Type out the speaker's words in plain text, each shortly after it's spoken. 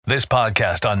This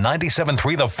podcast on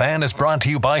 97.3 The Fan is brought to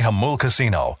you by Jamul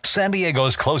Casino, San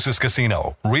Diego's closest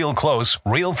casino. Real close,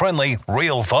 real friendly,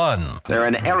 real fun. They're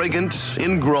an arrogant,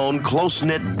 ingrown,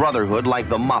 close-knit brotherhood like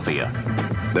the Mafia.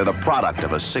 They're the product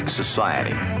of a sick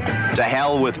society. To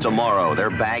hell with tomorrow.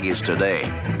 Their bag is today.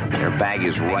 Their bag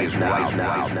is right now.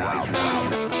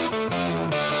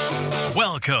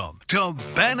 Welcome to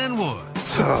Ben and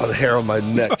Woods. Oh, the hair on my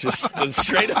neck just stood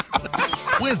straight up.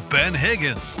 With Ben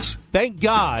Higgins. Thank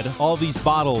God all these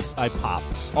bottles I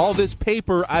popped. All this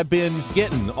paper I've been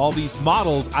getting. All these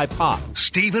models I popped.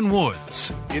 Stephen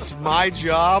Woods. It's my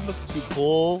job to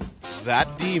pull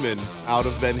that demon out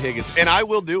of Ben Higgins, and I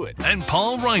will do it. And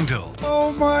Paul Reindl.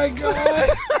 Oh, my God.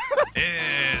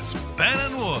 It's Ben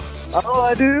and Woods. Oh,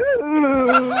 I do.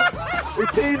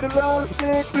 It's the wrong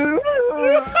thing to do.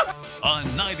 On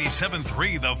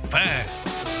 97.3 The Fan.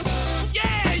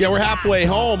 Yeah, we're halfway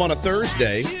home on a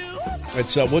Thursday.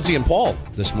 It's Woodsy and Paul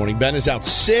this morning. Ben is out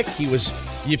sick. He was,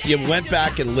 if you went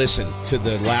back and listened to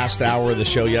the last hour of the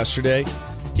show yesterday,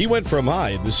 he went from,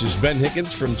 hi, this is Ben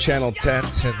Higgins from Channel 10.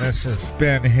 And this is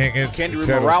Ben Higgins. Kendry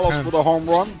Morales with a home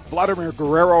run. Vladimir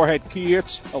Guerrero had key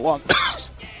hits along,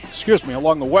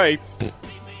 along the way.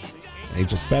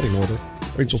 Angels batting order.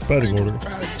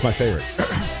 It's my favorite.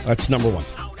 That's number one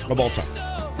of all time.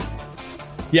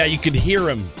 Yeah, you could hear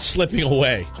him slipping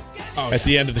away at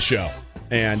the end of the show.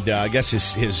 And I guess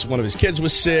his one of his kids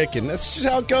was sick, and that's just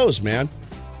how it goes, man.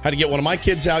 Had to get one of my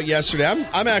kids out yesterday.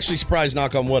 I'm actually surprised,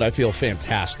 knock on wood, I feel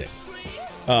fantastic.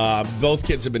 Both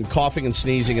kids have been coughing and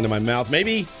sneezing into my mouth.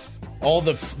 Maybe all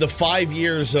the 5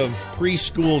 years of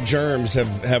preschool germs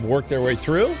have worked their way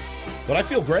through, but I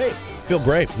feel great.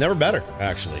 Never better,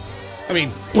 actually. I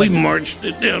mean, we marched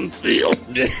it downfield.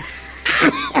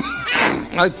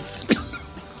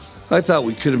 I thought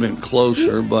we could have been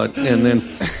closer, and then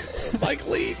Mike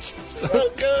Leach, so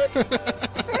good.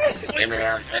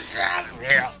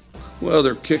 Well,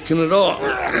 they're kicking it off,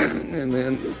 and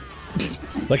then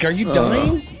like, are you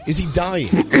dying? Is he dying?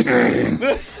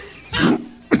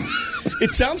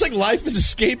 It sounds like life is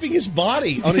escaping his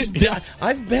body on his.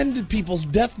 I've been to people's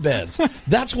deathbeds.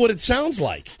 That's what it sounds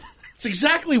like. It's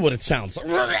exactly what it sounds like.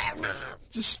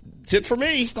 Just it's it for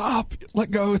me. Stop.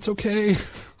 Let go. It's okay.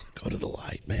 Go to the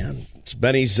light, man. It's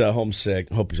Benny's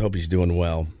homesick. Hope he's doing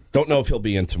well. Don't know if he'll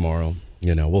be in tomorrow.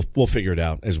 You know, we'll figure it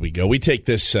out as we go. We take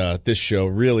this show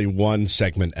really one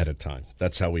segment at a time.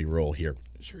 That's how we roll here.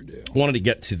 Sure do. I wanted to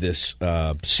get to this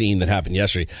scene that happened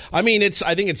yesterday. I mean, I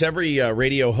think it's every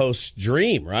radio host's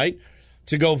dream, right?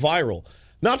 To go viral.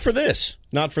 Not for this.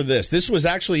 This was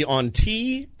actually on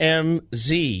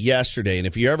TMZ yesterday. And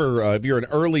if you're an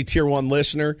early Tier 1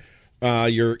 listener,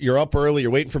 you're up early,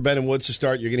 you're waiting for Ben and Woods to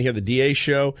start, you're going to hear the DA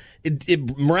show.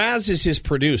 Mraz is his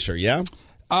producer, yeah?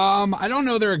 I don't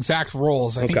know their exact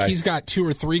roles. I think he's got 2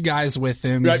 or 3 guys with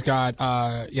him. Right. He's got,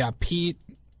 Pete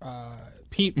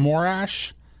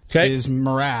Morash is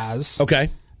Mraz.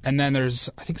 Okay. And then there's,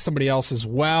 I think, somebody else as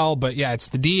well. But, yeah, it's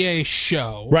the DA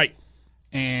show. Right.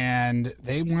 And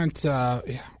they went,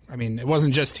 it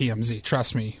wasn't just TMZ,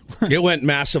 trust me. It went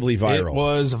massively viral. It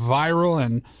was viral,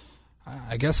 and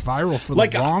I guess viral for the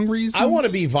wrong reasons. I want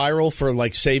to be viral for,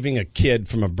 saving a kid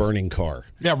from a burning car.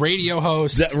 Yeah, radio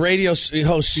host. That radio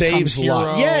host saves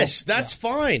lives. Yes, that's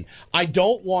fine. I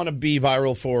don't want to be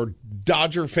viral for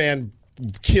Dodger fan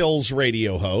kills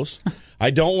radio host.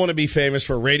 I don't want to be famous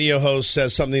for radio host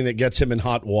says something that gets him in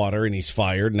hot water and he's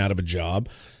fired and out of a job.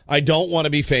 I don't want to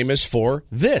be famous for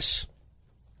this.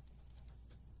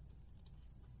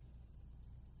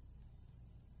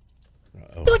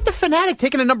 You're like the fanatic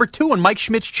taking a number 2 on Mike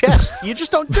Schmidt's chest. You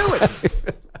just don't do it.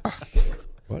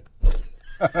 What?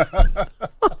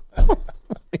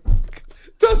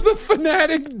 Does the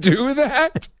fanatic do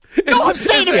that? No, I'm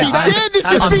saying if he did, this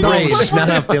is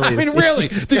I mean, really?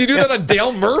 Did you do that on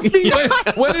Dale Murphy?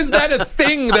 When is that a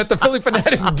thing that the Philly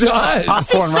fanatic does? I'm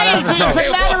saying it's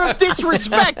a matter of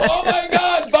disrespect. Oh, my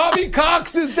God. Bobby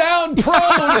Cox is down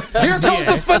prone. Here comes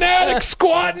the fanatic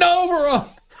squatting over him.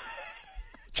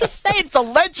 Just say it's a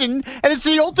legend, and it's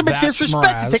the ultimate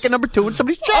disrespect to take a number 2 in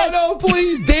somebody's chest. Oh, no,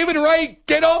 please. David Wright,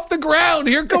 get off the ground.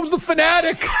 Here comes the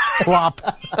fanatic. Plop.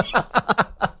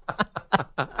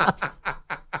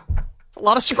 It's a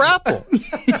lot of scrapple.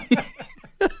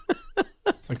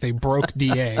 It's like they broke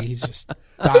DA. He's just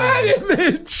dying. That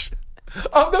image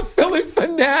of the Philly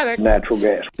fanatic. Natural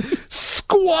gas.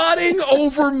 Squatting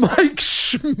over Mike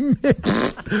Schmidt,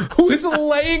 who is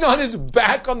laying on his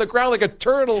back on the ground like a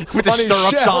turtle with his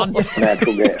stirrups on.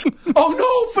 Natural gas. Oh,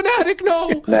 no, fanatic,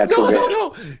 no.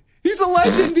 No. He's a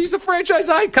legend. He's a franchise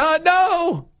icon.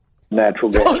 No.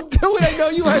 Natural gas. Don't do it. I know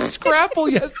you had scrapple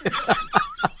yesterday.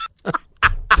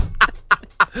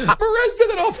 Mraz said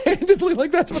that offhandedly,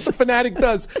 like that's what the fanatic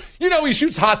does. You know, he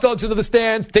shoots hot dogs into the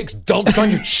stands, takes dunks on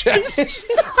your chest.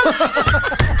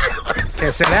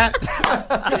 Can't say that.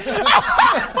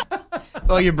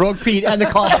 Oh, you broke Pete and the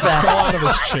call back. Fell out of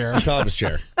his chair. He fell out of his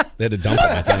chair. They had to dump him,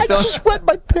 I think. I just wet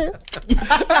my pants.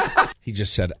 He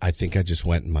just said, I think I just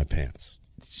went in my pants.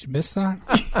 Did you miss that?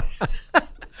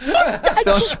 I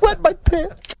just wet my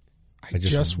pants. I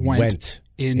just went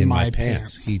in my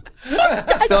pants.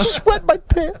 I just wet my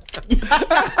pants.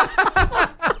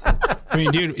 I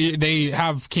mean, dude, they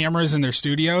have cameras in their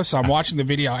studio, so I'm watching the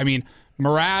video. I mean,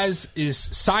 Mraz is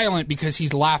silent because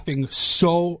he's laughing not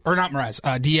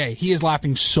Mraz, DA. He is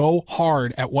laughing so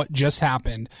hard at what just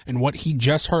happened and what he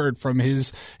just heard from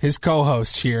his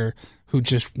co-host here, who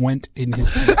just went in his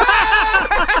pants.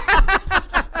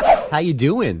 How you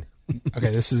doing? Okay,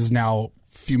 this is now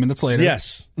a few minutes later.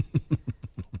 Yes.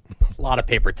 A lot of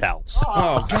paper towels.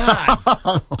 Oh,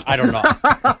 God. I don't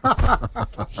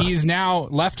know. He's now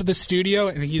left the studio,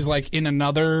 and he's like in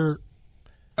another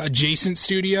adjacent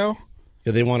studio.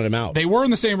 Yeah, they wanted him out. They were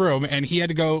in the same room, and he had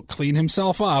to go clean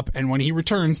himself up. And when he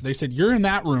returns, they said, "You're in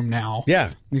that room now." Yeah.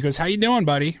 And he goes, "How you doing,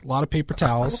 buddy?" A lot of paper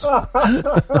towels.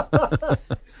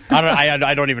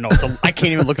 I don't even know. I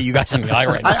can't even look at you guys in the eye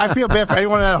right now. I feel bad for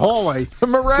anyone in that hallway.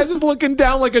 Mraz is looking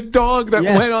down like a dog that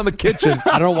went on the kitchen.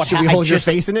 I don't know what Should we hold your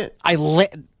face in it? I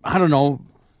don't know.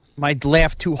 I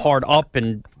laughed too hard up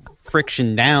and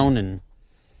friction down, and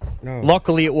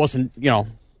luckily it wasn't,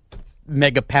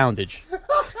 mega poundage.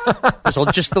 So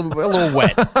just a little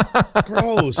wet.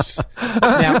 Gross.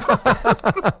 Now,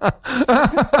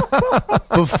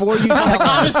 before you tell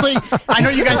honestly, I know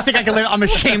you guys think I can live. I'm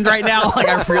ashamed right now. Like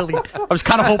I was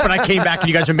kind of hoping I came back and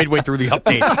you guys are midway through the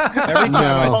update. Every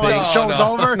time I think show's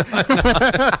over.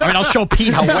 I mean, I'll show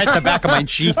Pete how wet the back of my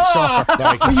sheets are.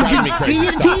 No, You can see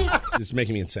it, Pete? It's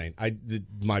making me insane.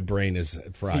 My brain is He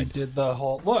fried. did the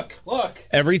whole look.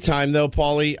 Every time, though,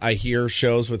 Paulie, I hear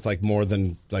shows with like more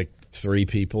than like 3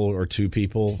 people or 2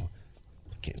 people.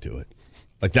 I can't do it.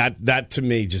 Like that to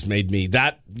me just made me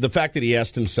the fact that he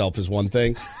asked himself is one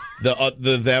thing.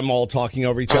 The them all talking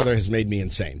over each other has made me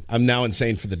insane. I'm now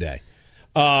insane for the day.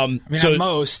 At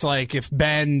most, like if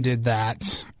Ben did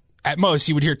that, at most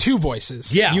you would hear 2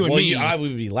 voices. Yeah, you and me. I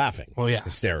would be laughing. Well, yeah,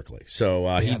 hysterically.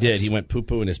 So he did. He went poo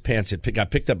poo in his pants. It got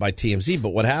picked up by TMZ. But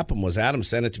what happened was Adam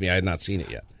sent it to me. I had not seen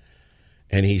it yet,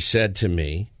 and he said to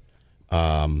me,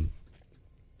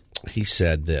 he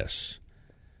said this.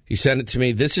 He sent it to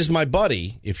me. This is my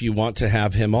buddy. If you want to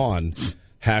have him on,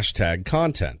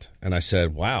 #content. And I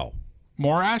said, wow.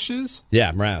 More ashes?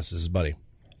 Yeah, Mraz is his buddy.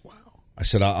 Wow. I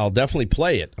said, I'll definitely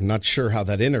play it. I'm not sure how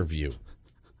that interview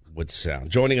would sound.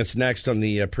 Joining us next on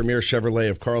the premier Chevrolet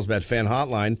of Carlsbad fan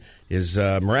hotline is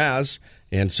Mraz.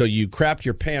 And so you crapped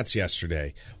your pants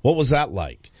yesterday. What was that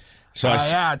like? So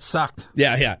yeah, it sucked.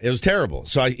 Yeah, it was terrible.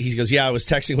 So he goes, I was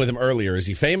texting with him earlier. Is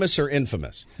he famous or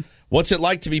infamous? What's it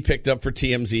like to be picked up for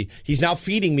TMZ? He's now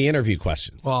feeding me interview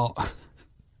questions. Well,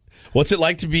 what's it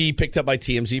like to be picked up by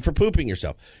TMZ for pooping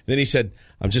yourself? Then he said,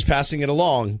 I'm just passing it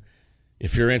along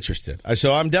if you're interested.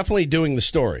 So I'm definitely doing the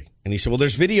story. And he said, well,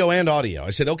 there's video and audio. I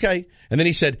said, okay. And then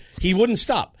he said, he wouldn't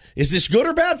stop. Is this good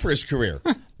or bad for his career?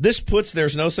 This puts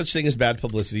there's no such thing as bad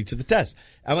publicity to the test.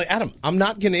 I'm like, Adam, I'm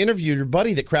not going to interview your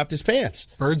buddy that crapped his pants.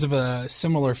 Birds of a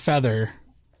similar feather.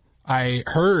 I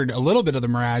heard a little bit of the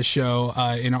Mraz show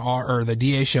or the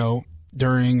DA show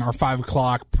during our 5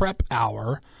 o'clock prep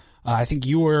hour. I think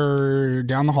you were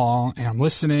down the hall, and I'm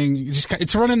listening.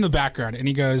 It's running in the background, and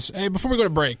he goes, hey, before we go to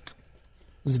break,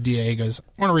 this is the DA. He goes,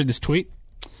 I want to read this tweet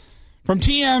from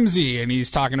TMZ, and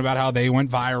he's talking about how they went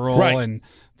viral, right, and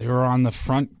they were on the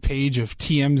front page of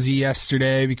TMZ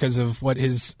yesterday because of what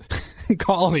his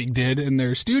colleague did in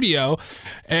their studio.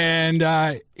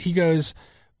 And he goes,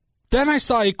 then I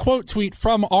saw a quote tweet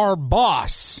from our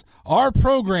boss, our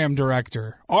program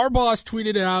director. Our boss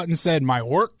tweeted it out and said, my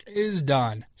work is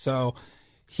done. So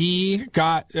he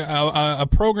got a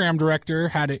program director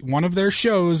had one of their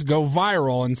shows go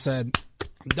viral and said,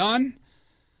 I'm done.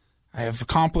 I have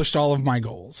accomplished all of my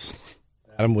goals.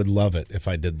 Adam would love it if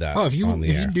I did that. Oh, if you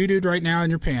doo-dooed right now in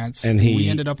your pants and we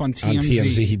ended up on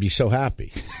TMZ, he'd be so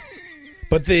happy.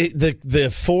 But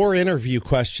the 4 interview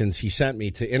questions he sent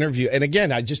me to interview, and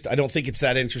again, I don't think it's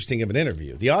that interesting of an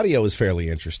interview. The audio is fairly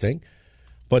interesting,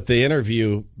 but the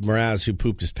interview, Mraz, who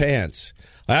pooped his pants,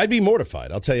 I'd be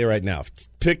mortified. I'll tell you right now.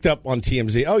 Picked up on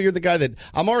TMZ. Oh, you're the guy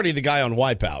I'm already the guy on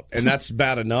Wipeout, and that's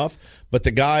bad enough. But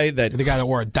the guy that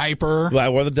wore a diaper. I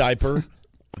wore the diaper.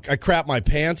 I crapped my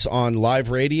pants on live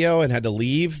radio and had to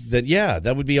leave.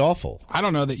 That would be awful. I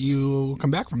don't know that you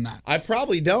come back from that. I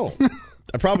probably don't.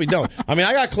 I mean,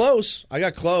 I got close.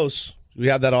 We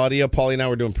have that audio. Paulie and I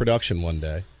were doing production one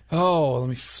day. Oh, let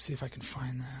me see if I can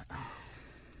find that.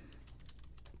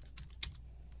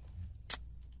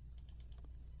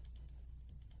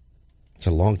 It's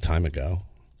a long time ago.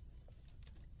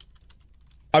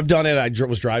 I've done it. I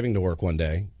was driving to work one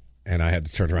day, and I had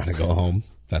to turn around and go home.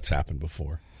 That's happened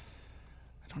before.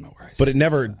 I don't know where I. But it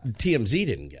never. TMZ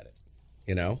didn't get it.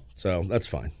 You know, so that's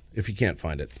fine. If you can't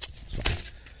find it, it's fine.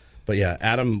 But yeah,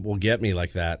 Adam will get me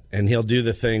like that, and he'll do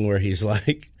the thing where he's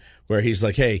like,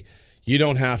 "Hey, you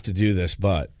don't have to do this,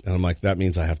 but," and I'm like, "That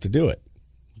means I have to do it."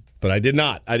 But I did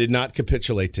not. I did not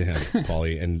capitulate to him,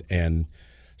 Paulie, and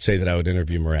say that I would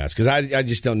interview Mraz, because I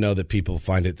just don't know that people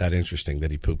find it that interesting that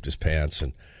he pooped his pants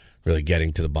and really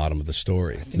getting to the bottom of the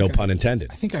story. No pun intended.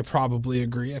 I think I probably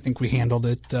agree. I think we handled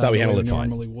it we handled it fine.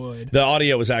 Normally would. The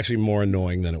audio was actually more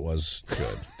annoying than it was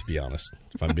good, to be honest,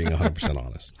 if I'm being 100%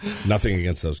 honest. Nothing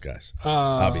against those guys,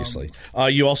 obviously.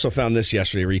 You also found this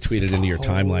yesterday, retweeted into your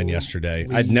timeline yesterday.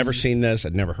 I'd never seen this.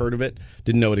 I'd never heard of it.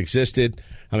 Didn't know it existed.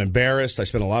 I'm embarrassed. I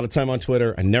spent a lot of time on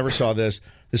Twitter. I never saw this.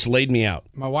 This laid me out.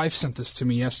 My wife sent this to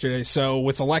me yesterday. So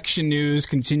with election news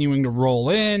continuing to roll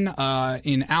in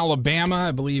Alabama,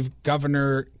 I believe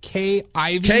Governor Kay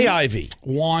Ivey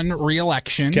won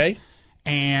re-election. Okay.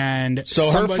 And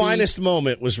so her finest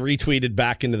moment was retweeted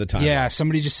back into the timeline. Yeah,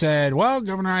 somebody just said, well,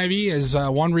 Governor Ivey has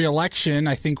won re-election.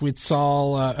 I think it's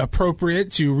all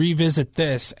appropriate to revisit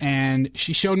this. And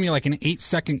she showed me like an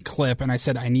 8-second clip, and I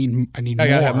said, I need more. I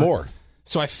gotta have more.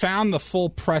 So I found the full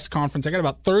press conference. I got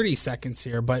about 30 seconds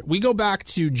here, but we go back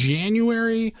to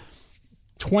January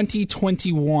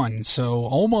 2021, so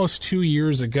almost 2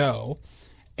 years ago,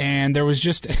 and there was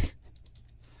just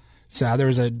there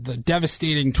was a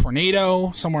devastating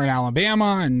tornado somewhere in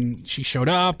Alabama, and she showed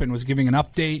up and was giving an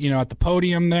update, at the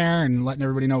podium there and letting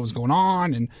everybody know what was going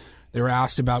on, and they were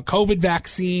asked about COVID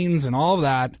vaccines and all of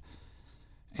that.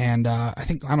 And I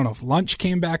don't know if lunch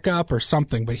came back up or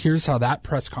something, but here's how that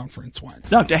press conference went.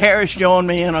 Dr. Harris joined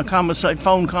me in a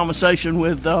phone conversation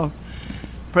with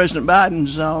President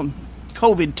Biden's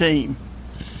COVID team.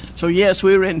 So, yes,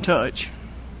 we were in touch.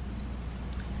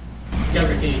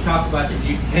 Governor, can you talk about the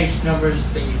new case numbers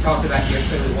that you talked about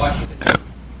yesterday with Washington?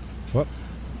 What?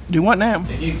 Do what now?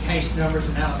 The new case numbers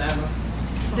in Alabama?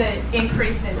 The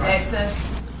increase in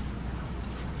excess?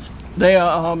 They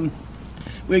are...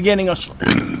 We're getting a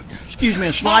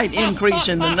slight increase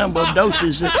in the number of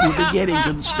doses that we'll be getting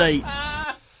to the state.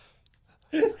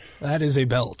 That is a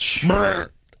belch.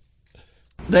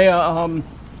 They are.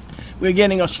 We're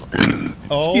getting a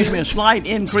slight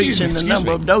increase in the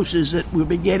number of doses that we'll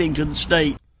be getting to the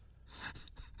state.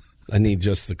 I need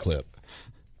just the clip.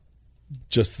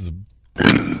 Just the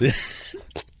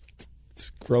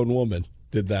grown woman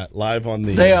did that live on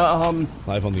the. They are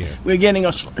live on the air. We're getting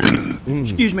a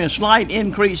slight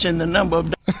increase in the number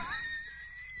of.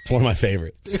 It's one of my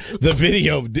favorites. The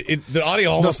video, the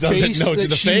audio almost doesn't know. The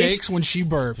the she face makes when she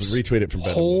burps. Retweet it from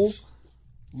Ben.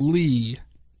 Holy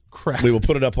crap! We will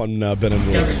put it up on Ben and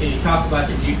Woods. Governor, can you talk about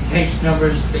the new case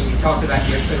numbers that you talked about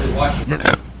yesterday with Washington?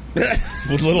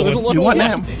 With little you want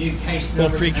now? The new case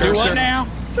numbers. You what now?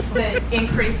 The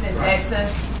increase in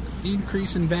excess.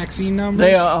 Increase in vaccine numbers.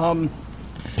 They are.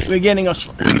 We're getting a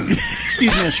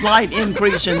slight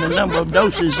increase in the number of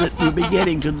doses that we'll be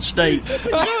getting to the state.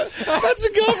 That's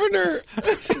a governor.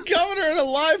 That's a governor in a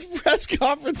live press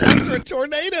conference after a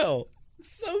tornado.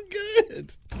 It's so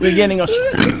good. We're getting a.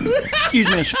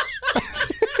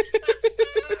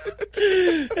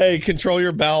 Hey, control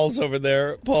your bowels over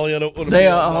there, Paulie. I don't want to. They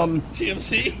are.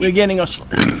 TMZ. We're getting a.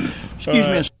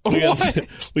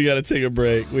 We got to take a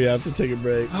break. We have to take a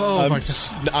break. Oh my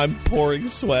God. I'm pouring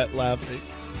sweat laughing.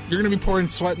 You're going to be pouring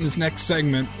sweat in this next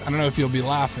segment. I don't know if you'll be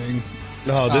laughing.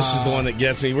 No, this is the one that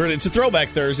gets me. It's a Throwback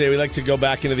Thursday. We like to go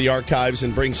back into the archives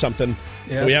and bring something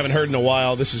that we haven't heard in a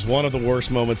while. This is one of the worst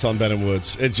moments on Ben and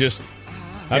Woods. It just...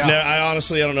 I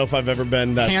honestly, I don't know if I've ever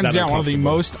been that hands down one of the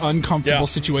most uncomfortable Yeah.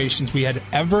 situations we had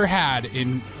ever had.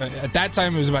 In at that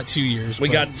time, it was about 2 years. We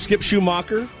got Skip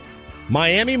Schumacher,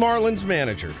 Miami Marlins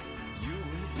manager,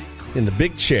 in the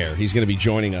big chair. He's going to be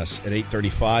joining us at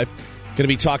 8:35. Going to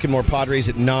be talking more Padres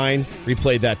at 9.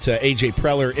 Replay that A.J.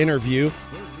 Preller interview.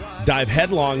 Dive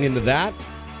headlong into that.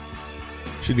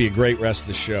 Should be a great rest of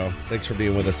the show. Thanks for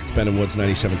being with us. It's Ben and Woods,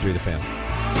 97.3 The Fan.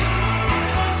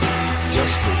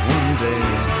 Just for one day,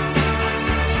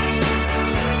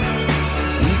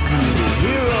 we can be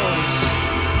heroes.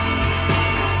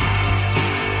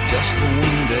 Just for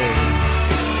one day,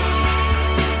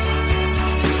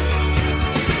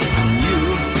 and you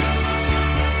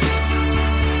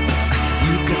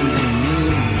can be me,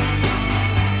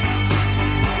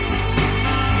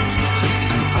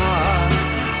 and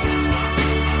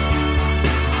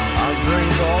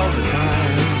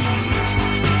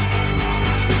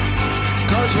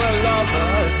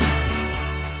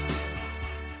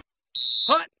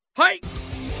Hike!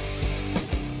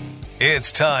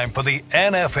 It's time for the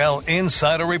NFL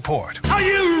Insider Report. Are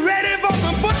you ready for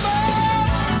some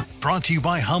football? Brought to you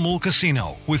by Hummel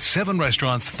Casino. With 7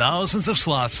 restaurants, thousands of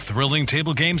slots, thrilling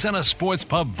table games, and a sports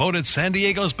pub voted San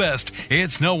Diego's best,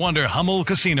 it's no wonder Hummel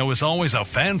Casino is always a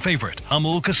fan favorite.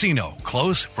 Hummel Casino.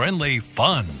 Close, friendly,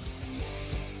 fun.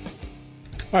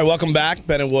 All right, welcome back.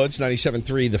 Ben and Woods,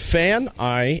 97.3 The Fan.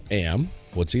 I am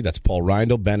Woodsy. That's Paul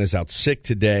Reindl. Ben is out sick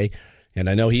today. And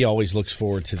I know he always looks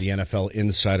forward to the NFL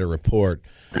Insider Report.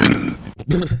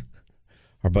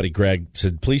 Our buddy Greg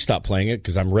said, please stop playing it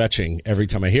because I'm retching every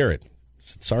time I hear it.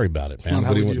 Sorry about it, man.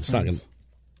 It's not going to...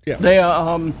 Yeah. They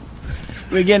are,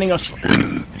 we're getting a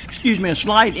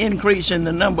slight increase in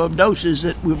the number of doses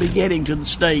that we'll be getting to the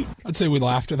state. I'd say we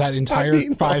laughed at that entire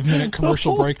 5-minute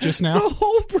commercial break just now. The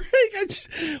whole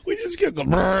break, we just kept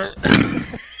going...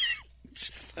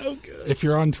 So good. If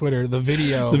you're on Twitter, the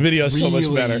video is so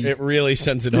much better. It really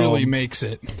sends it home. Really makes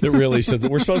it. It really sends it.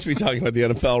 We're supposed to be talking about the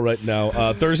NFL right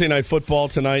now. Thursday Night Football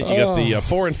tonight. You got the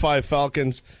 4-5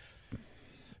 Falcons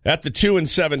at the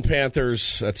 2-7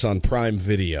 Panthers. That's on Prime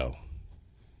Video.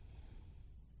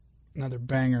 Another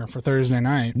banger for Thursday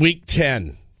night. Week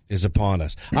 10 is upon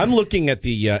us. I'm looking at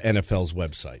the NFL's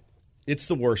website. It's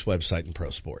the worst website in pro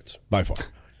sports by far.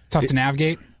 Tough to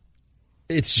navigate.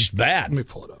 It's just bad. Let me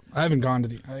pull it up. I haven't gone to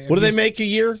the... What do they make a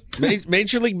year?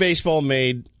 Major League Baseball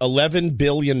made $11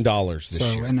 billion this year.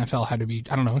 So NFL had to be,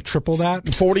 I don't know, triple that?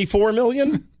 $44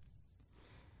 million?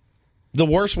 The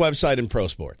worst website in pro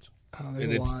sports.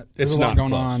 There's a lot. There's a lot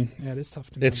going on. Yeah, it is tough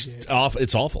to navigate.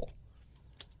 It's awful.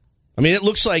 I mean, it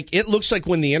looks like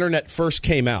when the internet first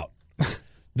came out.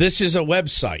 This is a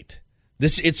website.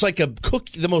 It's like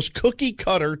the most cookie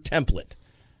cutter template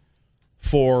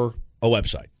for a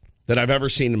website that I've ever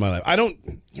seen in my life. I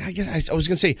was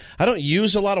going to say, I don't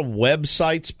use a lot of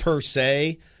websites per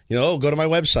se. Go to my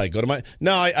website.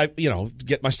 I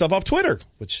get my stuff off Twitter,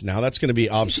 which now that's going to be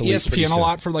obsolete. ESPN a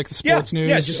lot for like the sports news.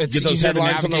 Yeah, just get those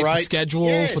headlines on the right. The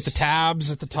schedules with the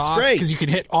tabs at the top. It's great. Because you can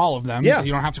hit all of them. Yeah.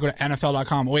 You don't have to go to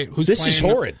NFL.com. Wait, who's this playing? Is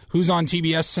horrid. Who's on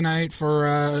TBS tonight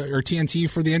or TNT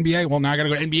for the NBA? Well, now I got to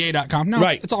go to NBA.com. No,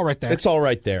 right. It's all right there. It's all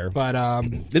right there. But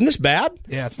isn't this bad?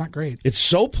 Yeah, it's not great. It's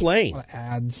so plain. A lot of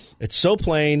ads. It's so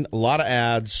plain, a lot of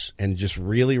ads, and just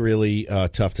really, really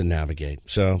tough to navigate.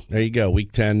 So there you go.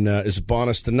 Week 10 is upon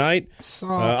us tonight.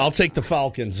 I'll take the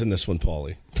Falcons in this one,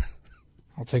 Paulie.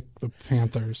 I'll take the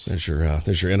Panthers. There's your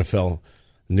NFL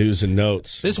news and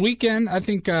notes. This weekend, I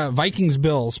think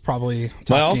Vikings-Bills probably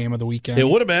top game of the weekend. It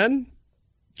would have been.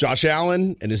 Josh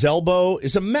Allen and his elbow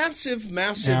is a massive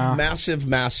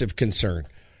concern.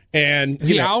 And is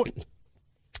he out?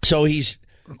 So he's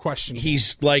questionable.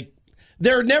 He's like,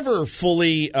 they're never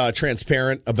fully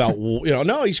transparent about,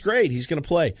 no, he's great. He's going to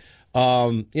play.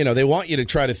 They want you to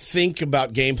try to think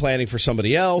about game planning for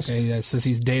somebody else. Okay, yeah, it says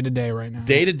he's day-to-day right now.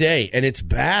 Day-to-day, and it's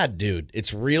bad, dude.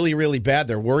 It's really, really bad.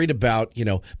 They're worried about,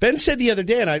 Ben said the other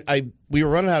day, and we were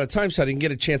running out of time, so I didn't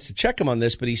get a chance to check him on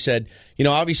this, but he said,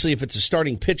 obviously if it's a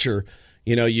starting pitcher,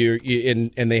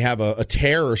 and they have a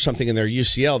tear or something in their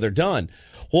UCL, they're done.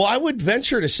 Well, I would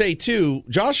venture to say, too,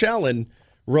 Josh Allen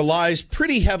relies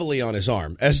pretty heavily on his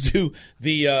arm, as do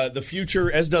the future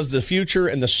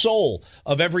and the soul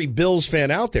of every Bills fan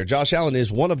out there. Josh Allen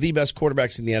is one of the best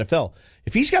quarterbacks in the NFL.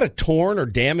 If he's got a torn or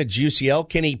damaged UCL,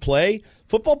 can he play?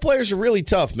 Football players are really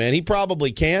tough, man. He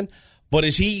probably can, but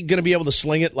is he going to be able to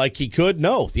sling it like he could?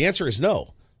 No. The answer is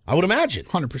no. I would imagine.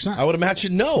 100%. I would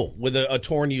imagine no with a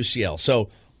torn UCL. So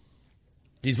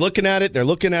he's looking at it. They're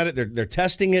looking at it. They're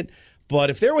testing it. But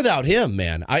if they're without him,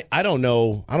 man, I don't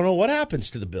know. I don't know what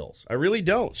happens to the Bills. I really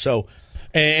don't. So,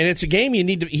 and it's a game they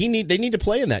need to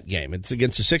play in that game. It's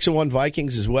against the 6-1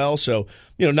 Vikings as well. So,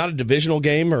 not a divisional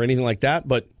game or anything like that,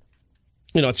 but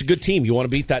it's a good team. You want to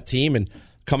beat that team, and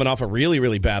coming off a really,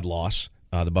 really bad loss,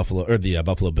 the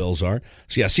Buffalo Bills are.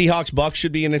 So yeah, Seahawks Bucks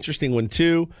should be an interesting one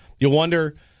too. You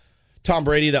wonder, Tom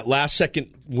Brady, that last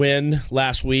second win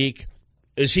last week.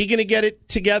 Is he going to get it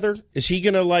together? Is he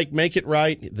going to make it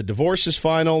right? The divorce is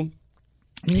final.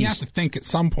 I mean, you have to think at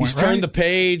some point. He's turned the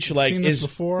page. Seen this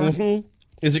before. Mm-hmm.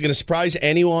 Is it going to surprise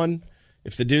anyone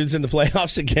if the dude's in the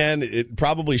playoffs again? It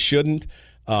probably shouldn't.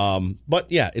 But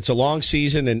yeah, it's a long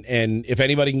season, and if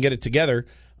anybody can get it together,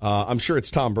 I'm sure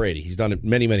it's Tom Brady. He's done it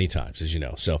many, many times, as you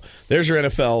know. So there's your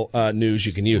NFL news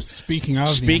you can use. Speaking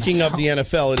of the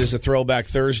NFL, it is a Throwback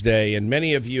Thursday, and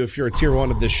many of you, if you're a Tier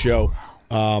 1 of this show,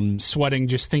 sweating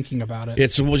just thinking about it.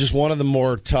 It's just one of the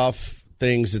more tough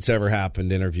things that's ever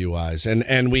happened interview-wise,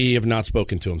 and we have not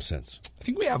spoken to him since. I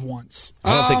think we have once.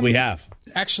 I don't think we have.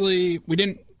 Actually, we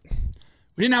didn't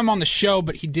We didn't have him on the show,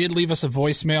 but he did leave us a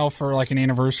voicemail for like an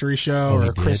anniversary show or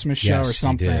a Christmas show or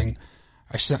something.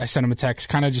 I sent him a text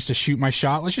kind of just to shoot my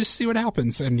shot. Let's just see what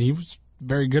happens. And he was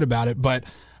very good about it. But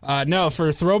no,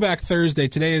 for Throwback Thursday,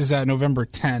 today is November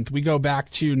 10th. We go back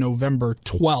to November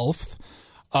 12th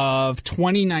of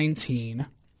 2019.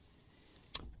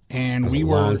 And a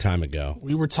long time ago.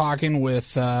 We were talking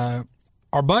with our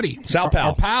buddy, Sal Pal.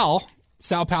 Our pal,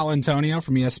 Sal Paolantonio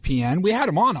from ESPN. We had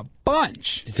him on a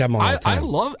bunch. He's had him on all the time.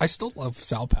 I still love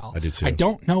Sal Pal. I do too. I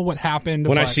don't know what happened.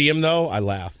 When I see him, though, I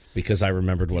laugh because I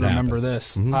remembered what happened. Remember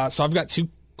this. So I've got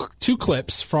two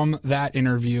clips from that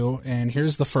interview, and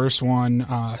here's the first one.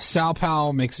 Sal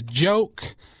Pal makes a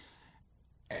joke.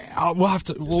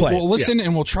 We'll listen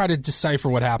and we'll try to decipher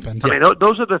what happened. I mean,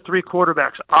 those are the three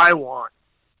quarterbacks I want.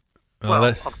 Well,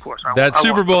 of course. That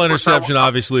Super Bowl interception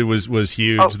obviously was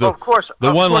huge. Of course.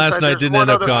 The one last night didn't end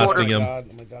up costing him. Oh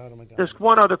my God. There's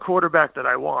one other quarterback that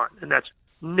I want, and that's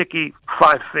Nicky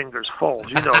Five Fingers Foles.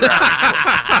 You know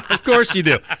that. Of course you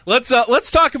do. Let's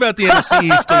talk about the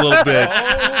NFC East a little bit.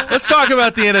 Let's talk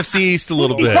about the NFC East a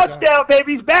little bit. Touchdown,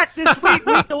 baby. He's back this week,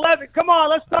 week 11. Come on,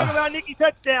 let's talk about Nicky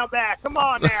touchdown back. Come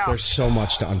on now. There's so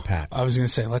much to unpack. I was going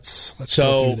to say, let's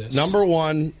go through this. Number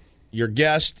one, your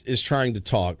guest is trying to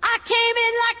talk. I came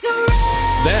in like a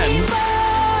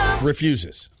then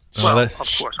refuses. Of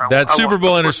course. That Super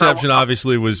Bowl interception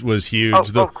obviously was huge.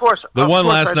 Of course. The one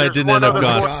last night didn't end up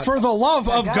costing. For the love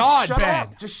of God, Ben.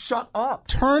 Just shut up.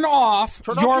 Turn off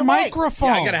your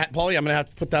microphone. Yeah, Paulie, I'm going to have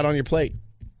to put that on your plate.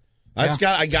 I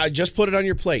just put it on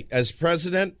your plate. As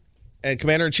president and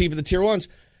commander-in-chief of the Tier 1s,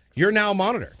 you're now a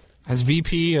monitor. As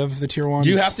VP of the Tier 1s.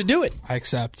 You have to do it. I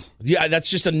accept. Yeah, that's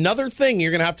just another thing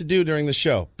you're going to have to do during the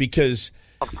show because...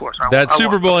 Of course. That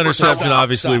Super Bowl interception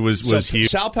obviously was huge.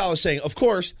 Sal Pal is saying, of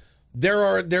course,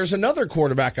 there's another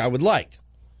quarterback I would like.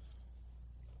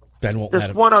 Ben won't let him.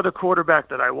 There's one other quarterback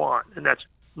that I want, and that's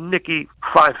Nicky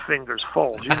Five Fingers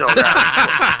Foles. You know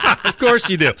that. Of course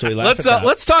you do. So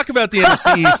let's talk about the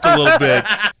NFC East a little bit.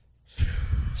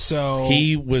 So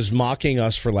he was mocking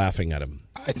us for laughing at him.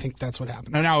 I think that's what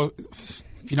happened. Now, if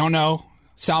you don't know,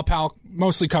 Sal Pal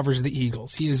mostly covers the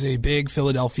Eagles. He is a big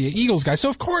Philadelphia Eagles guy. So,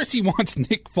 of course, he wants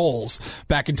Nick Foles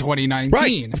back in 2019.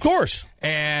 Right, of course.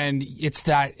 And it's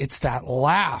that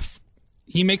laugh.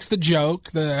 He makes the joke,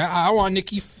 I want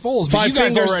Nicky Foles, but you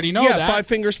guys already know that. Yeah, Five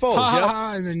Fingers Foles.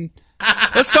 And then,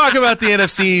 let's talk about the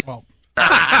NFC. Well,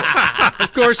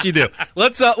 of course you do.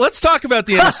 Let's talk about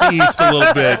the NFC East a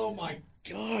little bit. Oh, my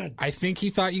God. I think he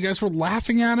thought you guys were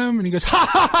laughing at him, and he goes, ha,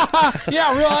 ha, ha, ha.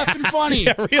 Yeah, real laughing funny.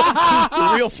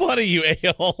 Yeah, real funny, you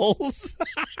a-holes.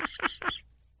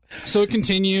 So it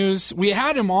continues. We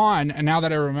had him on, and now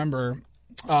that I remember,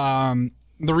 the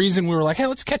reason we were like, hey,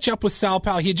 let's catch up with Sal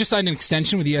Pal. He had just signed an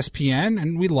extension with ESPN,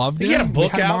 and we loved him. He had a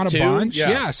book we had him out, on a too. bunch.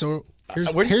 Yeah, so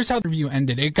here's how the review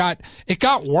ended. It got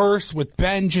worse with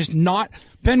Ben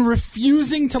Ben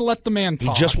refusing to let the man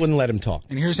talk. He just wouldn't let him talk.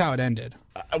 And here's how it ended.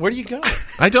 Where do you go?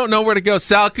 I don't know where to go.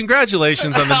 Sal,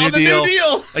 congratulations on the new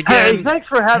deal. Again, hey, thanks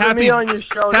for having me on your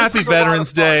show. Happy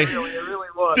Veterans Day. It really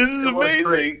was. This is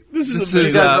amazing. This is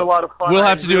amazing. A lot of fun. We'll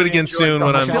have to do it again soon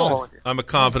when I'm a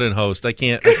competent host. I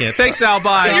can't. Thanks, Sal.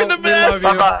 Bye. You're the best.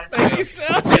 Bye-bye. Thank you,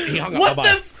 Sal. What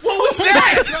was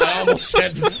that? I almost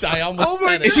said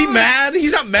it. Is he mad?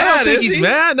 He's not mad, I don't think he's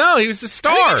mad. No, he was a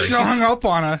star. He hung up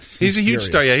on us. He's a huge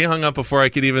star. Yeah, he hung up before I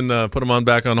could even put him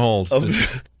back on hold.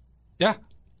 Yeah.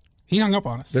 He hung up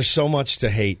on us. There's so much to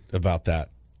hate about that.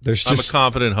 I'm a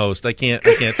competent host. I can't.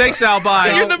 Thanks, Sal.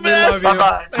 Bye. You're the best.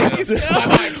 Bye-bye. Thank you,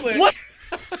 Sal. What?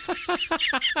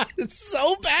 It's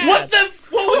so bad.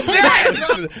 What was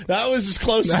that? That was as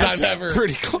close as I've ever.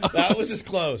 Pretty close. That was as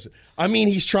close. I mean,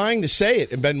 he's trying to say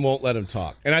it, and Ben won't let him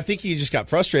talk. And I think he just got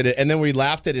frustrated. And then we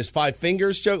laughed at his Five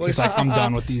Fingers joke. He's like, I'm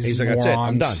done with these. He's like, that's it.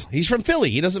 I'm done. He's from Philly.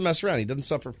 He doesn't mess around. He doesn't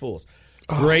suffer fools.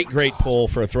 Great pull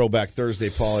for a Throwback Thursday,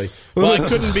 Paulie. Well, I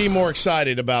couldn't be more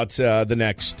excited about the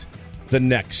next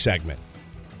segment.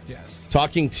 Yes.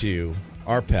 Talking to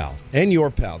our pal and your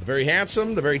pal, the very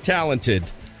handsome, the very talented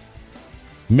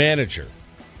manager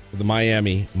of the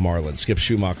Miami Marlins. Skip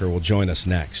Schumacher will join us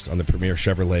next on the premier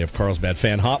Chevrolet of Carlsbad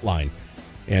Fan Hotline.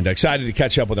 And excited to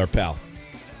catch up with our pal.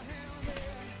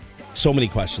 So many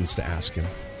questions to ask him.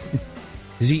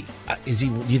 Do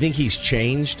you think he's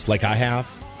changed like I have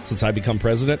since I become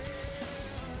president?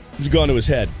 He's gone to his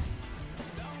head.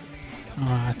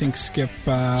 I think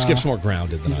Skip's more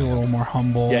grounded than he's a little more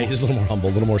humble. Yeah, he's a little more humble,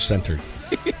 a little more centered.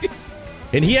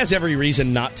 And he has every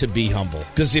reason not to be humble.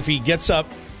 Because if he gets up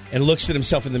and looks at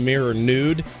himself in the mirror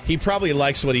nude, he probably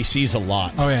likes what he sees a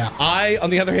lot. Oh, yeah. I,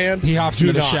 on the other hand, he hops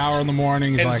into the shower in the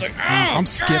morning. He's like, I'm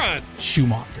Skip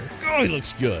Schumacher. Oh, he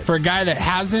looks good. For a guy that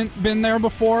hasn't been there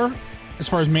before, as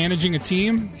far as managing a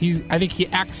team, I think he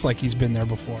acts like he's been there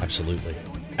before. Absolutely.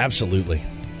 Absolutely.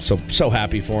 So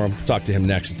happy for him. Talk to him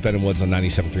next. It's Ben and Woods on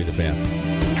 97.3 The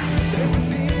Fan.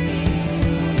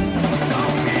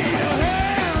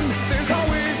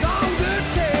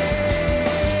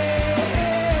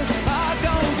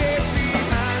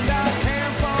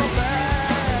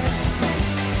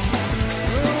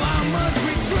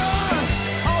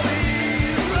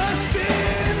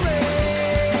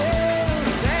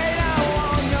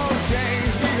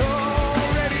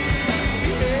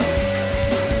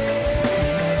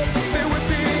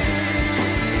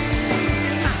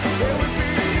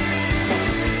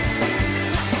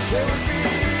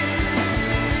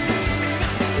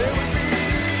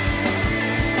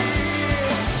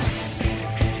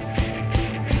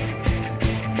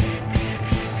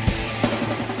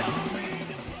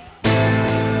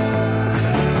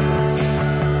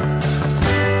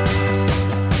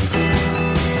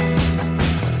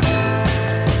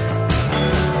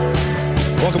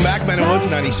 Welcome back, Ben and Woods,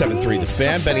 97.3 The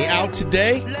Fan. Benny out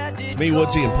today. It's me,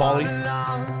 Woodsy, and Paulie.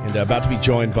 And about to be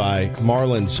joined by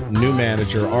Marlins' new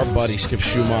manager, our buddy Skip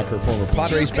Schumacher, former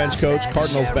Padres bench coach,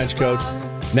 Cardinals bench coach,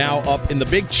 now up in the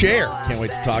big chair. Can't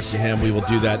wait to talk to him. We will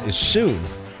do that as soon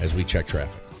as we check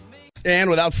traffic. And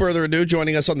without further ado,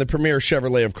 joining us on the premier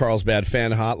Chevrolet of Carlsbad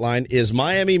fan hotline is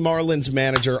Miami Marlins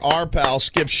manager, our pal,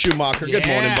 Skip Schumacher. Good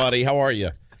morning, buddy. How are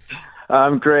you?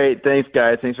 I'm great. Thanks,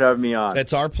 guys. Thanks for having me on.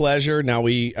 It's our pleasure. Now,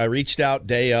 I reached out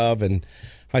day of, and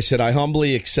I said, I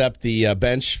humbly accept the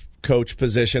bench coach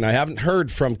position. I haven't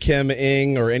heard from Kim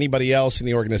Ng or anybody else in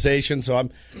the organization, so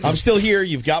I'm still here.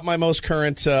 You've got my most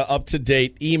current,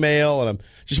 up-to-date email, and I'm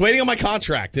just waiting on my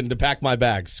contract and to pack my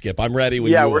bags, Skip. I'm ready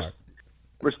when you are.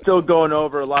 We're still going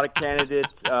over a lot of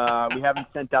candidates. We haven't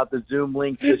sent out the Zoom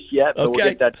link just yet, but we'll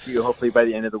get that to you hopefully by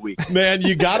the end of the week. Man,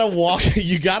 you gotta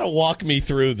walk me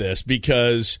through this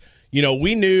because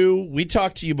we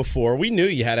talked to you before. We knew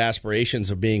you had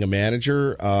aspirations of being a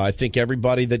manager. I think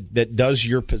everybody that does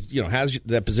has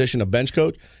that position of bench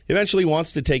coach eventually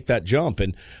wants to take that jump,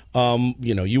 and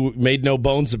you made no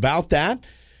bones about that.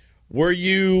 Were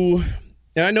you?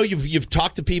 And I know you've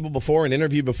talked to people before and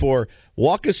interviewed before.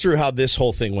 Walk us through how this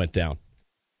whole thing went down.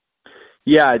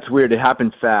 Yeah, it's weird. It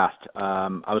happened fast. I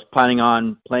was planning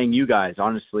on playing you guys,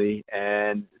 honestly,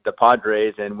 and the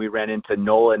Padres, and we ran into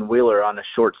Nola and Wheeler on a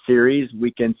short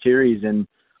weekend series, and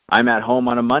I'm at home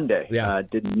on a Monday. Yeah.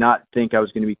 Did not think I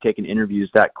was going to be taking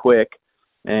interviews that quick,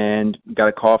 and got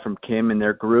a call from Kim and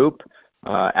their group.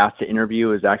 Asked to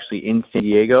interview, is actually in San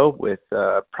Diego with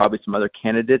probably some other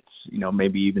candidates,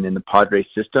 maybe even in the Padres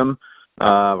system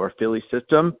or Philly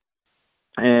system.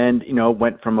 And,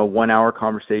 went from a 1-hour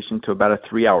conversation to about a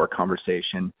 3-hour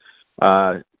conversation.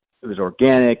 It was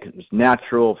organic, it was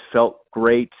natural, felt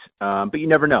great, but you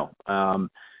never know.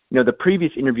 The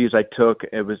previous interviews I took,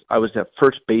 I was a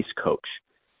first base coach.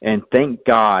 And thank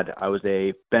God I was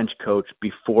a bench coach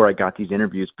before I got these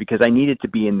interviews because I needed to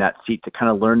be in that seat to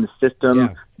kind of learn the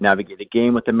system, navigate the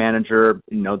game with the manager,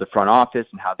 the front office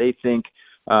and how they think.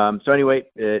 So anyway,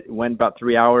 it went about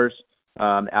 3 hours,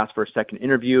 asked for a second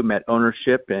interview, met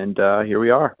ownership, and here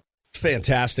we are.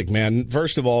 Fantastic, man.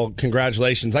 First of all,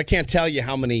 congratulations. I can't tell you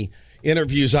how many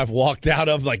interviews I've walked out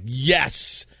of like,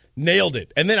 yes, nailed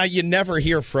it. And then you never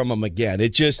hear from them again.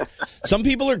 It just, some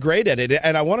people are great at it.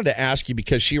 And I wanted to ask you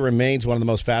because she remains one of the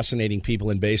most fascinating people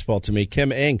in baseball to me.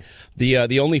 Kim Ng,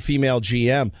 the only female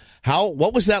GM.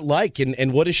 What was that like?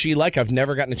 And what is she like? I've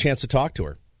never gotten a chance to talk to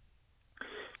her.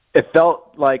 It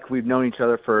felt like we've known each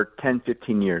other for 10,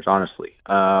 15 years, honestly.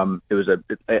 It was,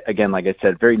 again, like I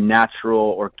said, very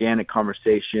natural, organic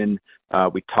conversation.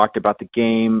 We talked about the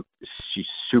game. She's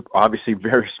obviously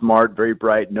very smart, very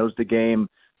bright, knows the game.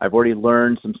 I've already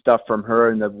learned some stuff from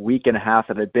her in the week and a half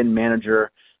that I've been manager.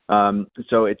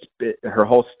 So her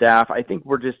whole staff. I think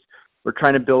we're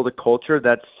trying to build a culture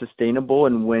that's sustainable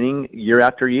and winning year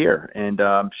after year. And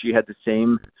she had the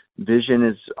same vision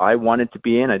as I wanted to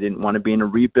be in. I didn't want to be in a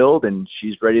rebuild, and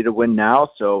she's ready to win now.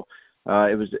 So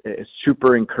it was a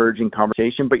super encouraging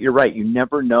conversation. But you're right. You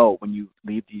never know when you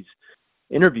leave these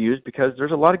interviews because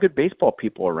there's a lot of good baseball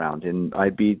people around, and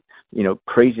I'd be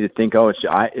crazy to think,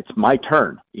 it's my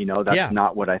turn. That's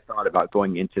not what I thought about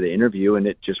going into the interview, and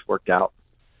it just worked out.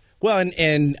 Well,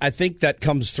 and I think that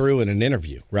comes through in an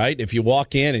interview, right? If you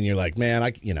walk in and you're like, man,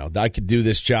 I could do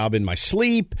this job in my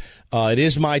sleep. It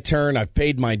is my turn. I've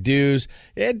paid my dues.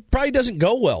 It probably doesn't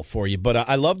go well for you, but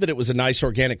I love that it was a nice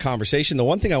organic conversation. The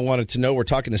one thing I wanted to know, we're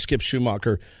talking to Skip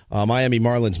Schumacher, Miami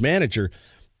Marlins manager.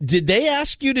 Did they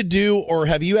ask you to do, or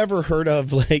have you ever heard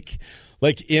of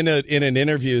like in an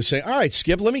interview saying, all right,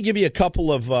 Skip, let me give you a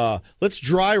couple of, let's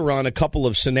dry run a couple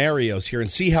of scenarios here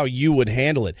and see how you would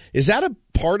handle it. Is that a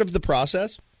part of the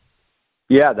process?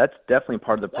 Yeah, that's definitely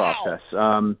part of the process.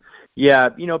 Yeah,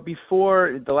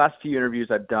 before the last few interviews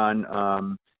I've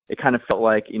done, it kind of felt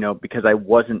like, because I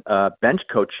wasn't a bench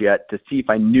coach yet, to see if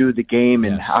I knew the game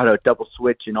and how to double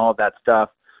switch and all that stuff.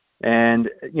 And,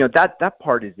 that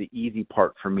part is the easy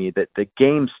part for me. That the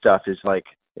game stuff is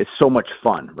so much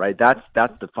fun, right? That's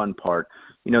the fun part.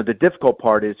 The difficult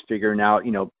part is figuring out,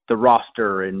 the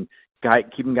roster and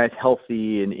keeping guys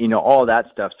healthy and, all that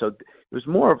stuff. So it was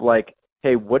more of like,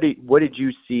 hey, what did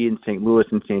you see in St. Louis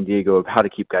and San Diego of how to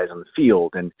keep guys on the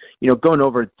field? And, going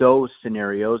over those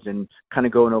scenarios and kind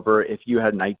of going over if you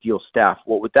had an ideal staff,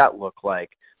 what would that look like?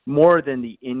 More than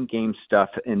the in-game stuff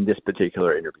in this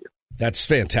particular interview. That's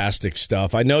fantastic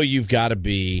stuff. I know you've got to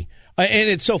be, and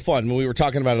it's so fun. When we were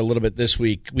talking about it a little bit this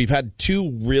week, we've had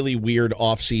 2 really weird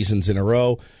off seasons in a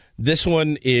row. This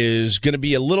one is going to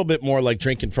be a little bit more like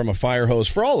drinking from a fire hose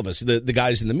for all of us, the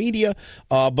guys in the media,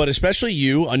 but especially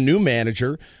you, a new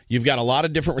manager. You've got a lot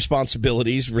of different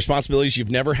responsibilities you've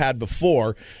never had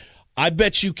before. I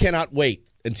bet you cannot wait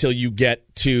until you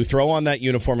get to throw on that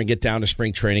uniform and get down to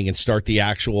spring training and start the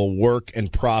actual work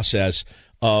and process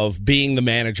of being the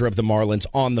manager of the Marlins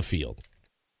on the field.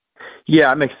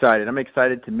 Yeah, I'm excited. I'm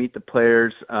excited to meet the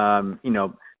players,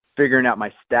 figuring out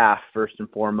my staff first and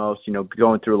foremost,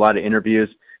 going through a lot of interviews.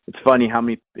 It's funny how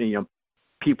many,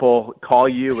 people call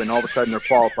you and all of a sudden they're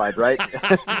qualified, right?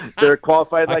 They're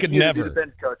qualified like you to be the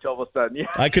bench coach all of a sudden. Yeah.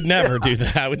 I could never do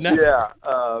that. I would never.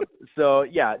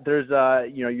 Yeah. There's,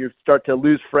 you start to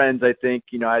lose friends, I think,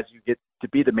 as you get to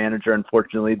be the manager,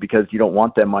 unfortunately, because you don't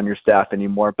want them on your staff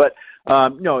anymore. But,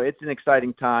 no, it's an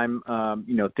exciting time.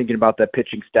 Thinking about that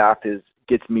pitching staff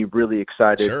gets me really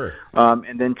excited. Sure.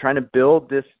 And then trying to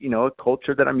build this, a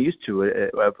culture that I'm used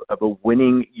to of a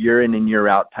winning year in and year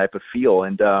out type of feel.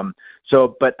 And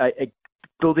but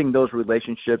building those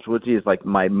relationships, is like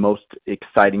my most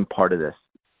exciting part of this.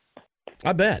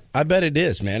 I bet it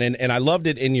is, man. And I loved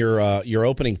it in your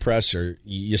opening presser.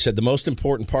 You said the most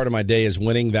important part of my day is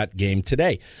winning that game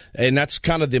today. And that's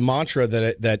kind of the mantra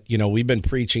that we've been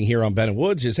preaching here on Ben and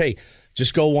Woods is, hey,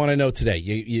 just go 1-0 today.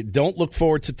 You don't look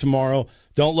forward to tomorrow.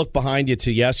 Don't look behind you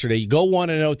to yesterday. You go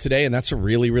 1-0 today, and that's a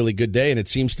really, really good day. And it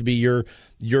seems to be your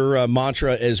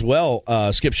mantra as well.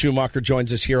 Skip Schumacher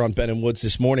joins us here on Ben and Woods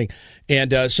this morning.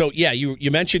 And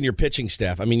you mentioned your pitching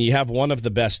staff. I mean, you have one of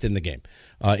the best in the game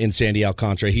in Sandy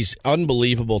Alcantara. He's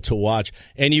unbelievable to watch.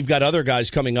 And you've got other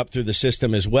guys coming up through the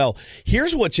system as well.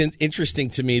 Here's what's interesting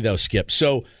to me, though, Skip.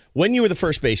 So when you were the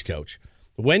first base coach,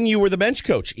 when you were the bench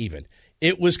coach even,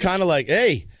 it was kind of like,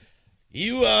 hey,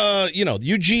 you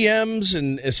GMs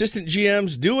and assistant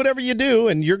GMs, do whatever you do,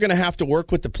 and you're going to have to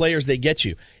work with the players they get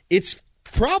you. It's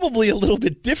probably a little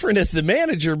bit different as the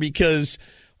manager because,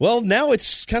 well, now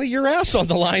it's kind of your ass on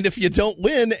the line if you don't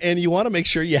win, and you want to make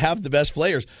sure you have the best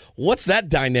players. What's that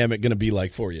dynamic going to be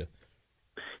like for you?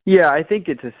 Yeah, I think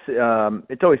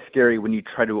it's always scary when you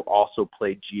try to also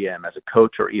play GM as a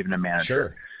coach or even a manager.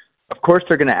 Sure. Of course,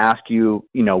 they're going to ask you,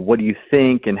 what do you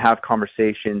think, and have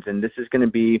conversations. And this is going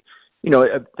to be,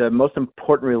 the most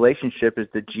important relationship is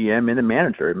the GM and the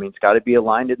manager. I mean, it's got to be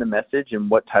aligned in the message and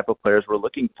what type of players we're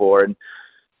looking for. And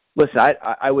listen,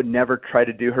 I would never try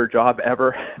to do her job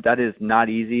ever. That is not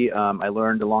easy. I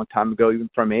learned a long time ago, even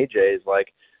from AJ, is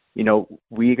like,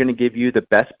 we're going to give you the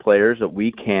best players that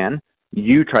we can.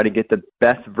 You try to get the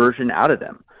best version out of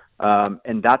them.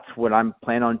 And that's what I'm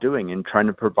planning on doing and trying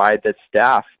to provide the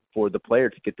staff for the player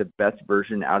to get the best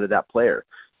version out of that player.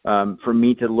 For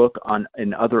me to look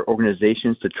in other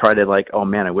organizations to try to like, oh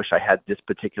man, I wish I had this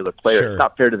particular player. Sure. It's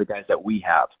not fair to the guys that we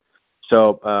have.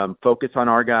 So focus on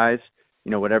our guys.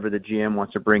 Whatever the GM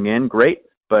wants to bring in, great.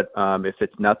 But if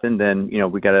it's nothing, then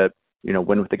we got to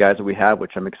win with the guys that we have,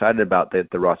 which I'm excited about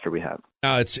the roster we have.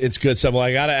 No, it's good stuff. Well,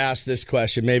 I got to ask this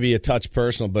question, maybe a touch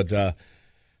personal, but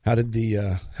how'd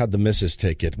the missus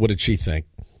take it? What did she think?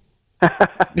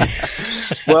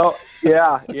 Well,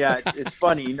 yeah, it's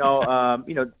funny.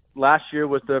 Last year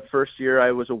was the first year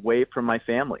I was away from my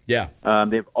family. Yeah.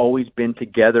 They've always been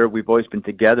together. We've always been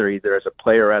together, either as a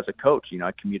player or as a coach.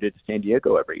 I commuted to San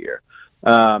Diego every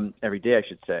day, I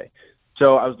should say.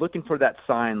 So I was looking for that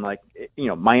sign, like,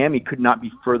 Miami could not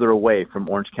be further away from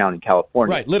Orange County,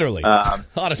 California. Right, literally.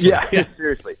 Honestly. Yeah,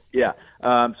 seriously. Yeah. So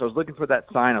I was looking for that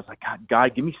sign. I was like,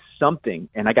 God, give me something.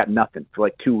 And I got nothing for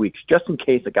like 2 weeks, just in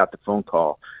case I got the phone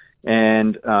call.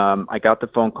 And I got the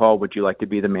phone call, would you like to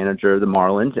be the manager of the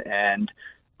Marlins? And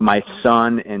my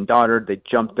son and daughter, they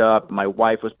jumped up. My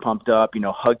wife was pumped up,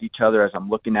 hugged each other as I'm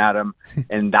looking at them.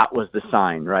 And that was the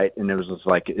sign, right? And it was just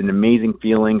like an amazing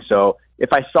feeling. So if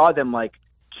I saw them like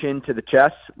chin to the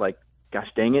chest, like, gosh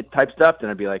dang it type stuff, then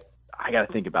I'd be like, I got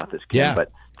to think about this, Kim. Yeah.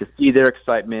 But to see their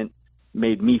excitement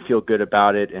made me feel good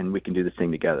about it, and we can do this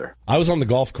thing together. I was on the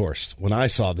golf course when I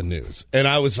saw the news, and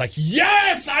I was like,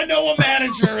 yes, I know a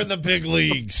manager in the big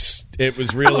leagues. It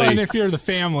was really... Well, and if you're the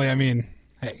family, I mean,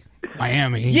 hey,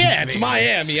 Miami. Yeah, it's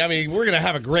Miami. I mean, we're going to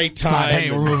have a great time. Not,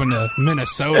 hey, we're moving to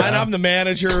Minnesota. And I'm the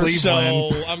manager, Cleveland.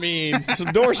 so, I mean,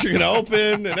 some doors are going to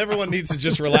open, and everyone needs to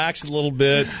just relax a little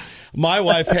bit. My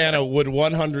wife, Hannah,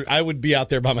 I would be out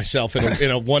there by myself in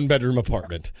a one-bedroom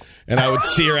apartment, and I would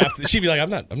see her after. She'd be like,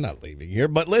 I'm not leaving here.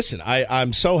 But listen,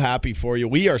 I'm so happy for you.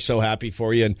 We are so happy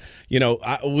for you. And,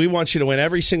 we want you to win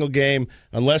every single game,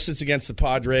 unless it's against the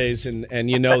Padres, and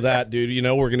you know that, dude.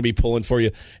 We're going to be pulling for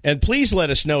you. And please let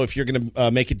us know if you're going to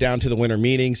make it down to the winter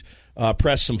meetings,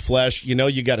 press some flesh.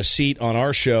 You got a seat on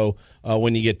our show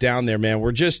when you get down there, man.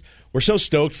 We're so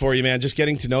stoked for you, man. Just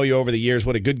getting to know you over the years,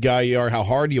 what a good guy you are, how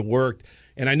hard you worked.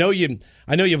 And I know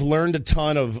you've learned a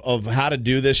ton of how to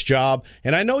do this job.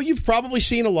 And I know you've probably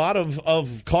seen a lot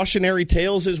of cautionary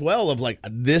tales as well of like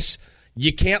this.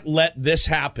 You can't let this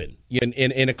happen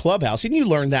in a clubhouse. And you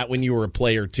learned that when you were a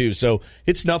player too. So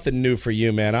it's nothing new for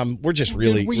you, man. We're just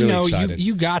really excited.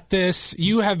 You got this.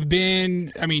 You have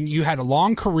been, you had a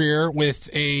long career with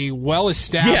a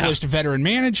well-established veteran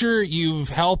manager. You've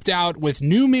helped out with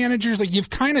new managers. Like, you've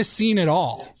kind of seen it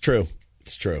all. True.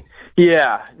 It's true.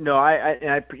 Yeah. No,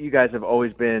 you guys have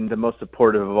always been the most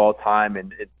supportive of all time.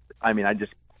 And I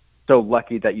just so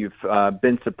lucky that you've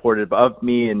been supportive of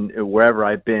me and wherever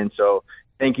I've been. So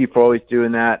thank you for always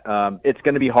doing that. It's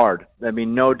going to be hard.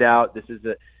 No doubt. This is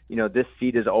this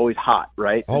seat is always hot,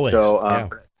 right? Always. So,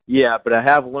 but I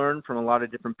have learned from a lot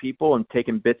of different people and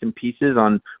taken bits and pieces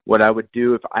on what I would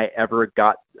do if I ever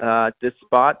got this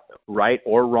spot, right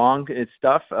or wrong and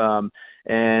stuff.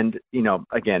 And,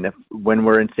 again, when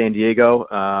we're in San Diego,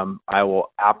 I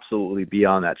will absolutely be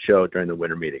on that show during the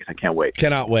winter meetings. I can't wait.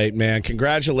 Cannot wait, man.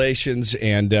 Congratulations,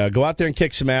 and go out there and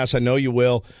kick some ass. I know you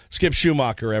will. Skip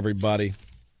Schumacher, everybody.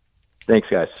 Thanks,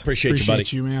 guys. Appreciate you, buddy.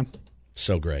 You, man.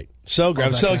 So great. So great.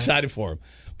 I'm so excited for him.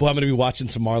 Boy, I'm going to be watching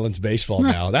some Marlins baseball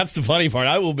now. That's the funny part.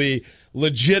 I will be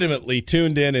legitimately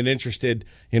tuned in and interested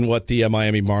in what the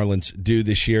Miami Marlins do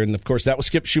this year. And, of course, that was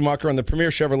Skip Schumacher on the Premier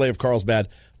Chevrolet of Carlsbad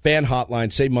Fan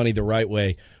Hotline. Save money the right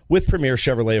way with Premier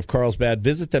Chevrolet of Carlsbad.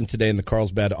 Visit them today in the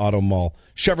Carlsbad Auto Mall.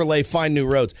 Chevrolet, find new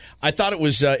roads. I thought it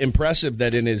was impressive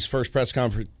that in his first press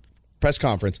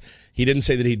conference, he didn't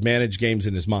say that he'd manage games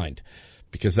in his mind,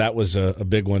 because that was a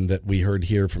big one that we heard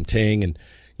here from Ting, and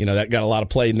that got a lot of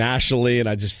play nationally. And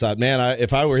I just thought, man,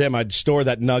 if I were him, I'd store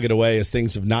that nugget away as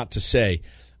things of not to say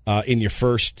in your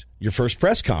first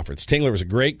press conference. Tingler was a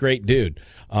great dude.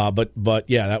 But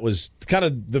yeah, that was kind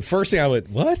of the first thing I went,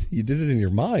 what? You did it in your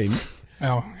mind?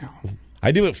 Oh,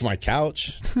 I do it from my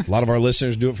couch. A lot of our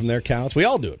listeners do it from their couch. We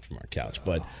all do it from our couch.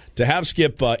 But to have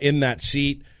Skip in that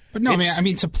seat. But no,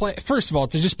 man, to play, first of all,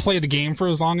 to just play the game for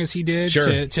as long as he did,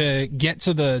 sure. to get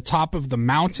to the top of the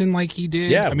mountain like he did.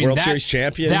 Yeah, World Series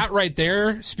champion. That right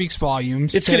there speaks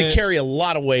volumes. It's going to carry a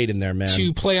lot of weight in there, man.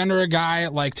 To play under a guy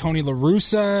like Tony La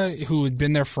Russa, who had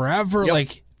been there forever,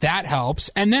 that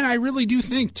helps. And then I really do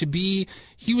think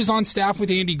he was on staff with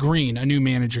Andy Green, a new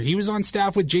manager. He was on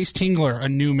staff with Jace Tingler, a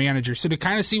new manager. So to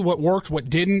kind of see what worked, what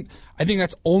didn't, I think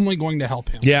that's only going to help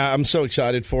him. Yeah, I'm so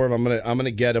excited for him. I'm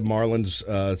gonna get some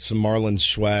Marlins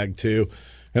swag too,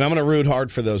 and I'm gonna root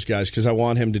hard for those guys because I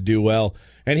want him to do well.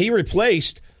 And he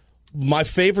replaced my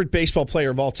favorite baseball player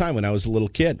of all time when I was a little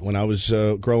kid. When I was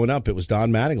growing up, it was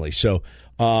Don Mattingly. So.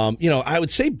 I would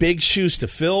say big shoes to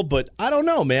fill, but I don't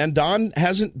know, man. Don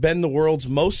hasn't been the world's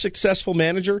most successful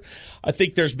manager. I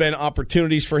think there's been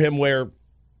opportunities for him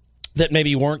that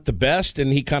maybe weren't the best,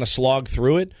 and he kind of slogged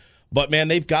through it. But, man,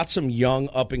 they've got some young,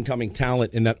 up-and-coming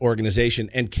talent in that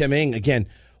organization. And Kim Ng, again,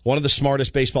 one of the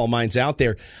smartest baseball minds out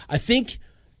there. I think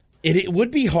it would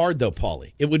be hard, though,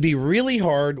 Paulie. It would be really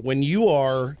hard when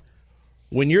you're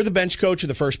the bench coach or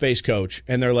the first base coach,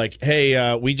 and they're like,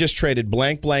 hey, we just traded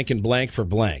blank, blank, and blank for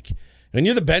blank. And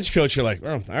you're the bench coach, you're like,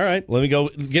 oh, all right, let me go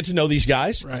get to know these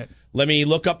guys. Right. Let me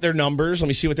look up their numbers. Let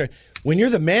me see what they're... When you're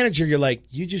the manager, you're like,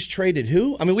 you just traded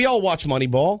who? I mean, we all watch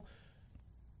Moneyball.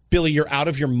 Billy, you're out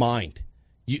of your mind.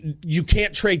 You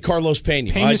can't trade Carlos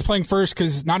Pena. Pena's playing first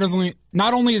because not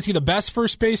only is he the best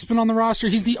first baseman on the roster,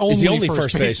 he's the only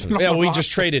first baseman. Yeah, we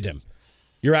just traded him.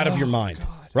 You're out of your mind. God.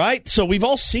 Right? So we've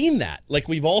all seen that. Like,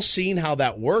 we've all seen how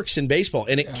that works in baseball,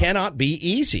 and it cannot be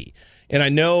easy. And I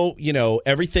know,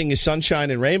 everything is sunshine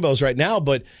and rainbows right now,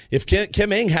 but if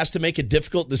Kim Ng has to make a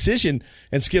difficult decision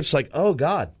and Skip's like, oh,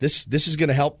 God, this is going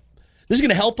to help. This is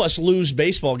going to help us lose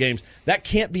baseball games. That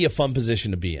can't be a fun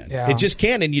position to be in. Yeah. It just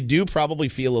can't, and you do probably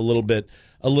feel a little bit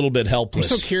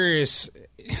helpless. I'm so curious.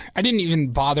 I didn't even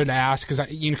bother to ask because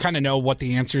you kind of know what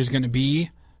the answer is going to be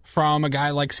from a guy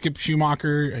like Skip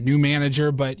Schumacher, a new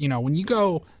manager. But when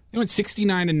you went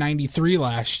 69 and 93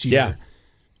 last year. Yeah.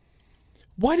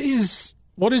 What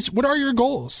are your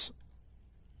goals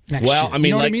next year? I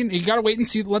mean, what I mean? You got to wait and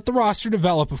see. Let the roster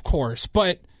develop, of course,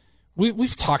 but.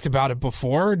 We've talked about it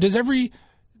before. Does every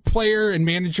player and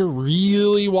manager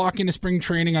really walk into spring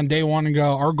training on day one and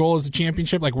go, our goal is the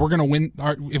championship? Like, we're going to win.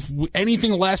 If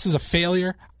anything less is a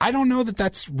failure, I don't know that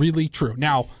that's really true.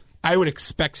 Now, I would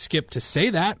expect Skip to say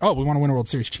that. Oh, we want to win a World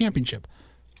Series championship.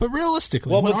 But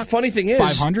realistically, well, the funny thing is,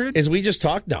 500? Is we just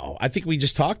talked. No, I think we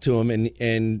just talked to him,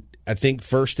 and I think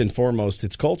first and foremost,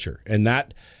 it's culture, and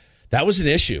that was an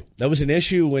issue. That was an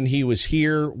issue when he was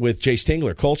here with Jay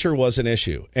Stingler. Culture was an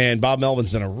issue. And Bob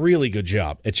Melvin's done a really good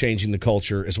job at changing the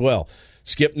culture as well.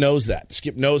 Skip knows that.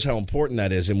 Skip knows how important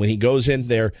that is. And when he goes in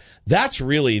there, that's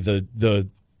really the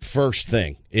first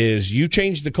thing is you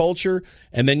change the culture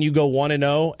and then you go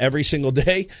 1-0 every single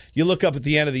day. You look up at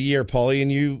the end of the year, Paulie,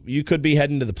 and you could be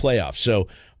heading to the playoffs. So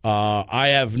I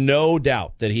have no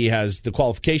doubt that he has the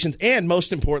qualifications, and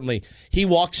most importantly, he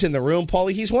walks in the room,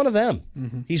 Paulie, he's one of them.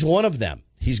 Mm-hmm. He's one of them.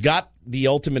 He's got the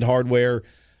ultimate hardware,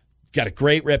 got a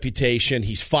great reputation.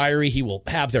 He's fiery. He will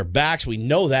have their backs. We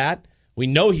know that. We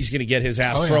know he's going to get his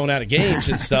ass thrown out of games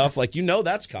and stuff. Like,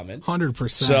 that's coming.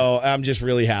 100%. So I'm just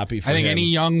really happy for him. I think any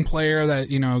young player that,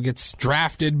 gets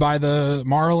drafted by the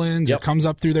Marlins or comes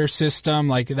up through their system,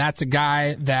 like, that's a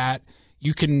guy that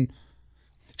you can –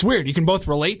 it's weird. You can both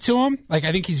relate to him. Like,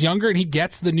 I think he's younger and he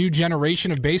gets the new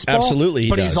generation of baseball. Absolutely,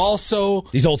 but he's also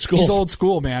he's old school. He's old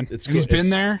school, man. He's been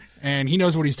there and he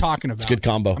knows what he's talking about. It's a good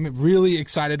combo. I'm really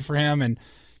excited for him, and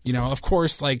of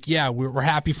course, we're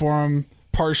happy for him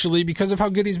partially because of how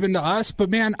good he's been to us.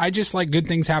 But man, I just like good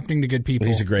things happening to good people.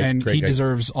 He's a great he guy.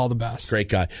 Deserves all the best. Great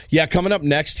guy. Yeah, coming up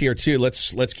next here too.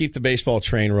 Let's keep the baseball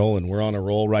train rolling. We're on a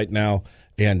roll right now,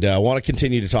 and I want to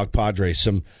continue to talk Padres.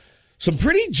 Some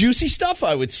pretty juicy stuff,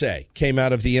 I would say, came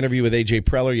out of the interview with A.J.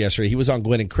 Preller yesterday. He was on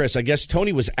Gwen and Chris. I guess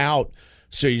Tony was out,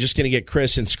 so you're just going to get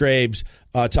Chris and Scrabes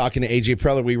talking to A.J.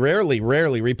 Preller. We rarely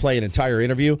replay an entire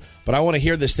interview, but I want to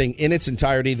hear this thing in its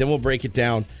entirety. Then we'll break it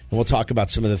down, and we'll talk about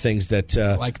some of the things that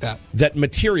that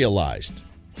materialized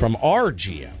from our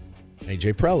GM,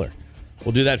 A.J. Preller.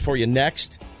 We'll do that for you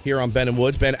next here on Ben and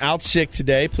Woods. Ben out sick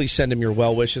today. Please send him your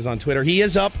well wishes on Twitter. He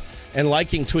is up and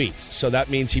liking tweets, so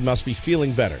that means he must be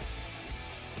feeling better.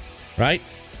 Right?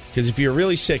 Because if you're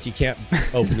really sick, you can't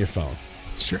open your phone.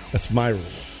 It's true. That's my rule.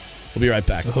 We'll be right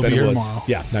back. So he'll be here tomorrow.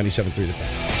 Yeah, 97.3 The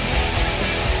Fan.